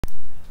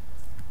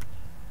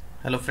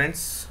Hello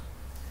friends,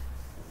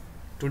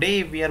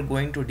 today we are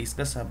going to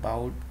discuss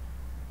about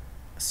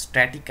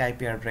static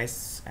IP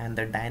address and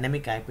the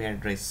dynamic IP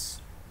address.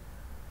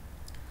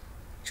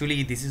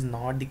 Actually, this is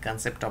not the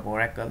concept of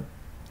Oracle,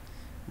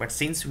 but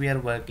since we are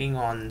working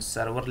on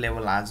server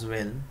level as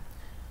well,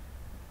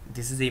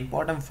 this is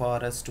important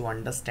for us to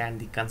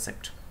understand the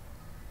concept.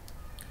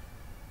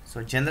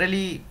 So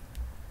generally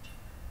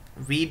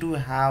we do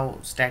have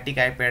static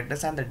IP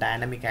address and the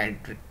dynamic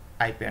IP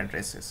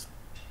addresses.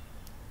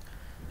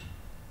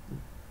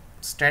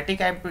 Static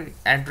IP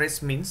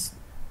address means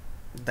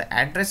the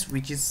address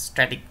which is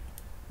static,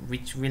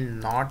 which will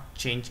not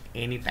change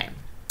anytime.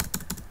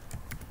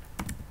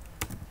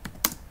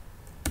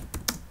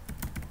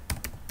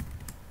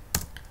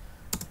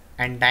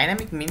 And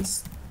dynamic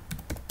means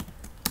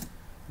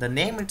the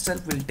name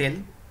itself will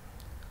tell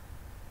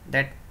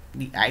that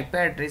the IP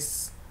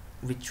address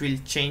which will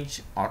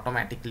change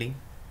automatically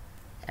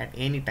at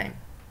any time.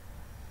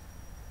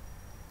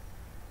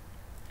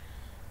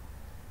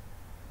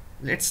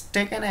 Let's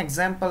take an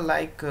example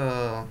like we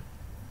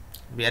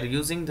are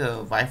using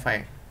the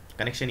Wi-Fi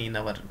connection in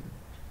our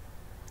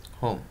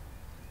home.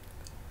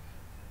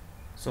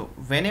 So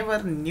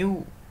whenever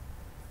new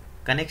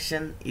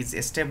connection is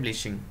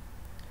establishing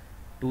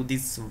to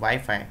this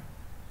Wi-Fi,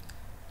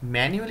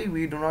 manually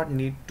we do not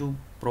need to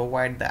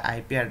provide the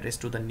IP address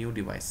to the new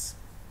device.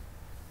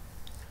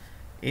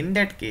 In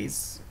that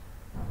case,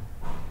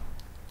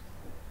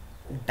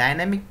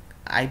 dynamic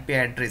IP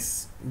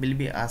address will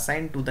be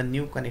assigned to the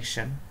new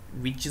connection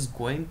which is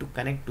going to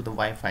connect to the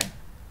Wi-Fi,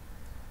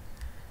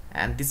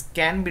 and this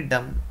can be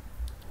done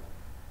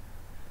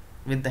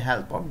with the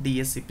help of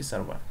DHCP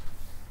server.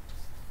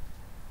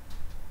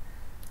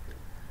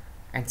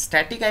 And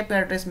static IP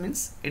address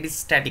means it is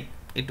static,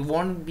 it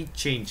won't be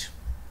changed.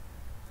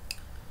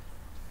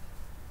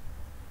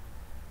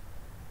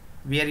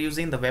 We are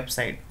using the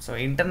website, so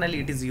internally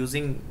it is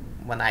using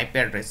one IP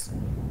address.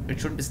 It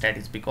should be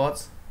static,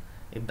 because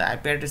if the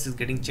IP address is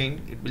getting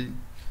changed, it will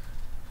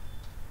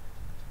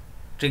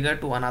trigger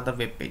to another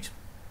web page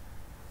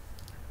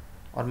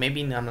or maybe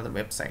in another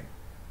website.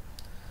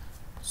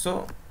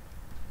 So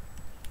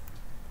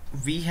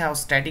we have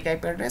static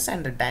IP address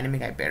and the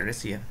dynamic IP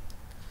address here.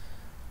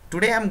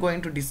 Today I'm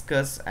going to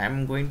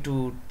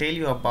tell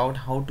you about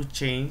how to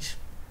change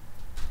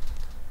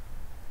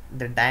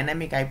the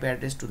dynamic IP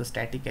address to the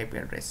static IP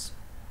address.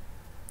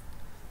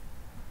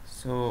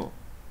 So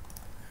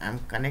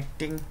I'm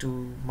connecting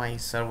to my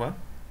server.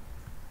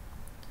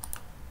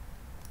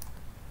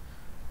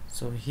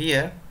 So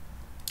here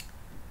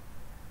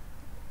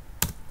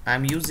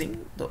I'm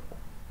using the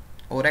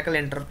Oracle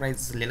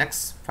Enterprise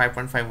Linux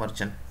 5.5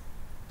 version.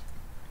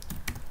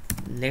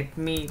 Let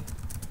me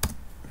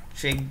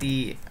check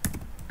the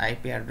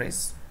IP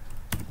address.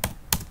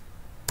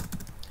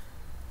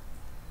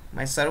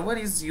 My server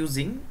is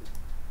using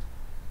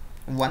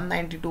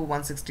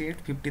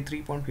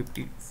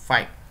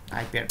 192.168.53.55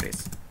 IP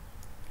address.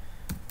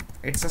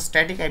 It's a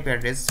static IP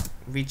address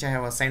which I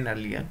have assigned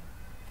earlier.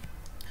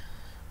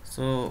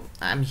 So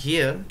I'm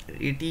here,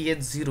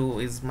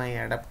 /0 is my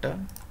adapter.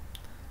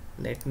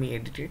 Let me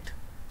edit it.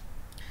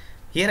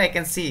 Here I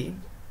can see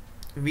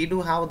we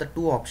do have the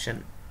two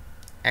options: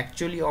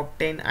 actually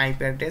obtain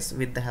IP address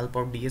with the help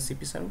of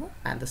DHCP server,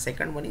 and the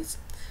second one is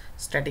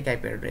static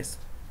IP address.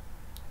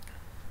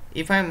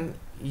 If I'm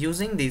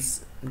using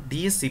this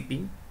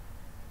DHCP,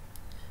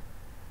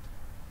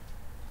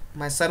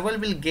 my server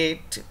will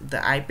get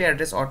the IP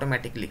address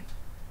automatically.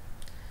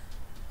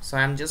 So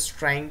I'm just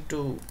trying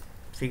to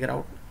figure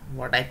out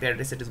what IP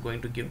address it is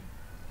going to give.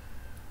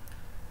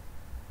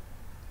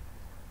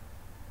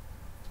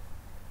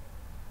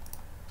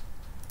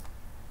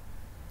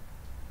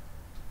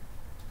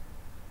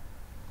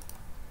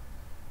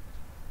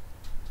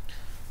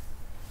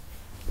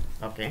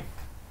 Okay,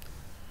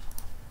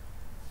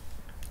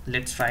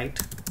 let's try it.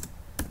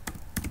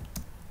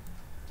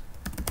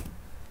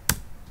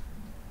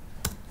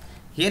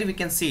 Here we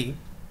can see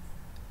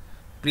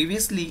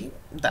previously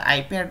the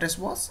IP address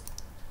was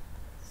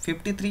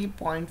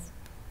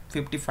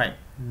 53.55.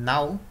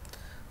 now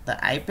the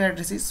IP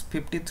address is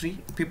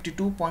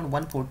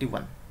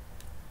 52.141.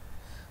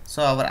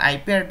 so our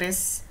IP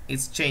address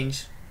is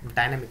changed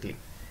dynamically.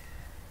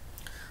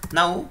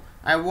 Now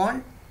I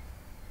want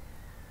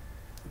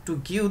to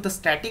give the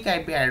static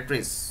IP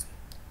address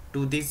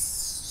to this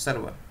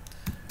server,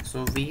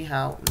 so we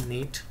have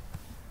need.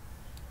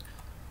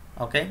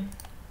 Okay,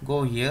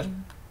 go here,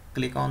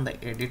 click on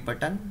the edit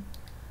button,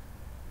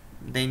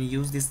 then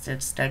use this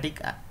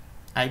static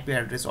IP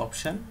address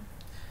option.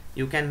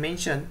 You can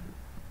mention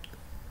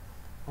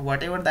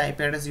whatever the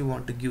IP address you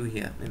want to give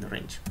here in the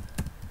range.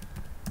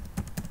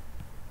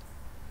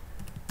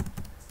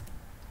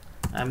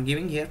 I'm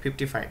giving here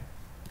 55.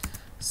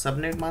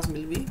 Subnet mask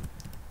will be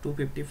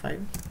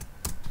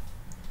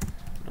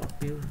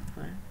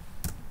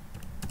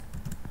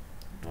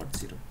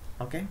 255.55.0.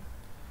 okay,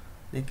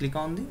 then click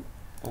on the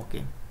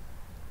OK.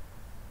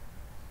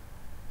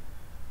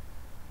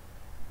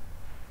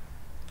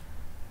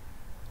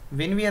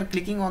 When we are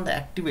clicking on the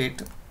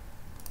activate,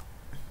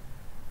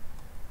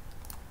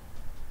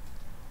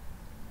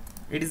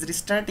 it is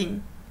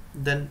restarting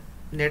the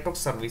network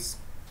service.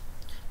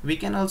 We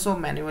can also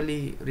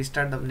manually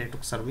restart the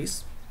network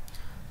service.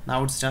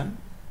 Now it's done,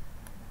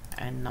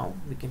 and now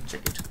we can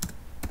check it.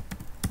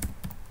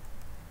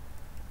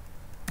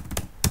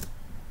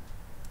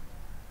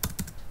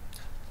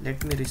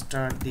 Let me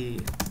restart the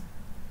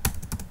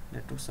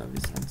network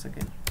service once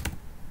again.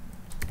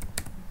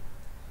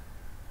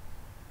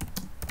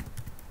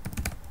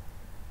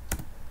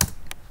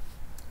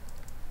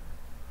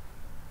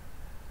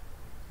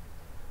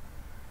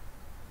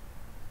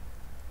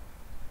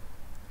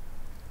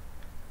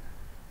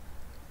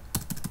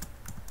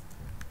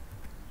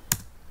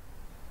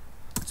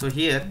 So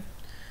here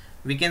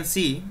we can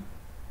see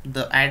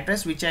the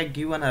address which I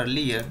given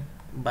earlier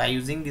by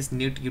using this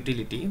NIT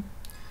utility.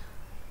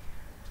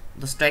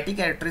 The static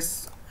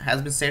address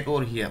has been set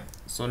over here.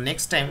 So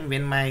next time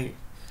when my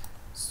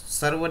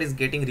server is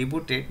getting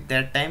rebooted,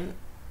 that time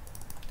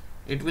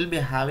it will be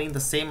having the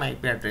same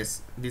IP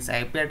address. This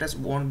IP address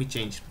won't be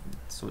changed.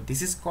 So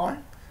this is called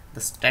the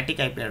static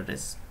IP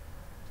address.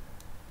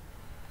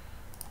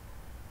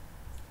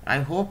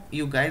 I hope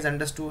you guys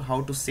understood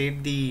how to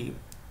set the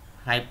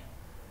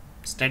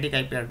static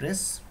IP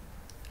address.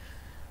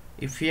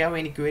 If you have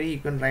any query, you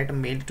can write a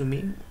mail to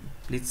me.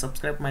 Please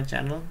subscribe my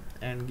channel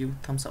and give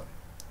thumbs up.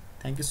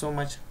 Thank you so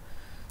much.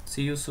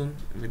 See you soon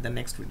with the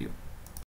next video.